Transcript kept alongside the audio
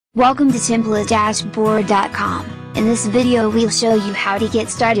Welcome to Untitled.com. In this video we'll show you how to get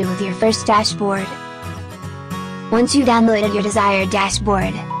started with your first dashboard. Once you downloaded your desired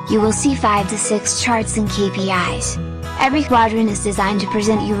dashboard, you will see 5 to 6 charts and KPIs. Every quadrant is designed to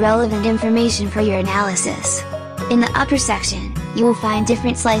present you relevant information for your analysis. In the upper section, you will find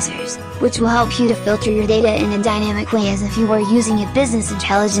different slicers, which will help you to filter your data in a dynamic way as if you were using a business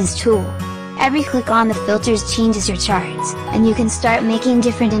intelligence tool. Every click on the filters changes your charts, and you can start making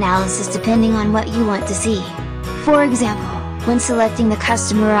different analysis depending on what you want to see. For example, when selecting the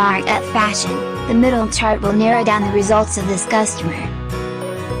customer art at fashion, the middle chart will narrow down the results of this customer.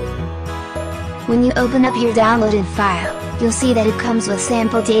 When you open up your downloaded file, you'll see that it comes with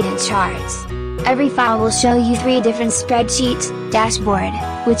sample data charts. Every file will show you 3 different spreadsheets, dashboard,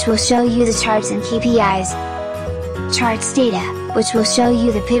 which will show you the charts and KPIs, charts data, which will show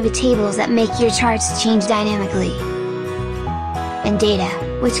you the pivot tables that make your charts change dynamically, and data,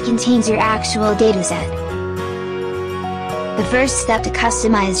 which contains your actual dataset. The first step to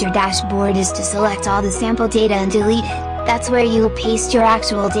customize your dashboard is to select all the sample data and delete it. That's where you will paste your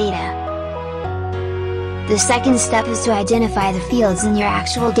actual data. The second step is to identify the fields in your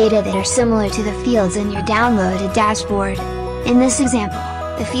actual data that are similar to the fields in your downloaded dashboard. In this example,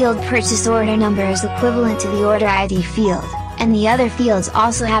 the field purchase order number is equivalent to the order ID field, and the other fields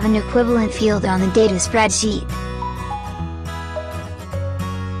also have an equivalent field on the data spreadsheet.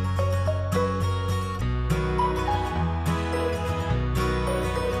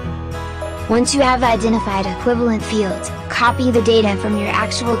 Once you have identified equivalent fields, copy the data from your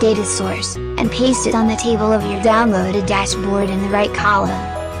actual data source, and paste it on the table of your downloaded dashboard in the right column.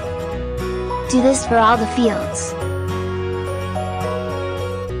 Do this for all the fields.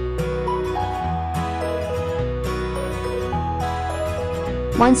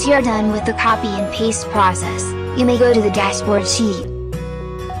 Once you're done with the copy and paste process, you may go to the dashboard sheet.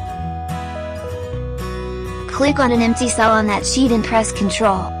 Click on an empty cell on that sheet and press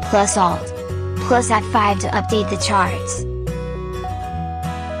Ctrl+Alt+F5 to update the charts.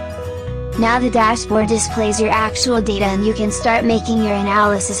 Now the dashboard displays your actual data and you can start making your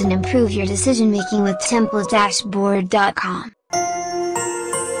analysis and improve your decision making with Untitled.com.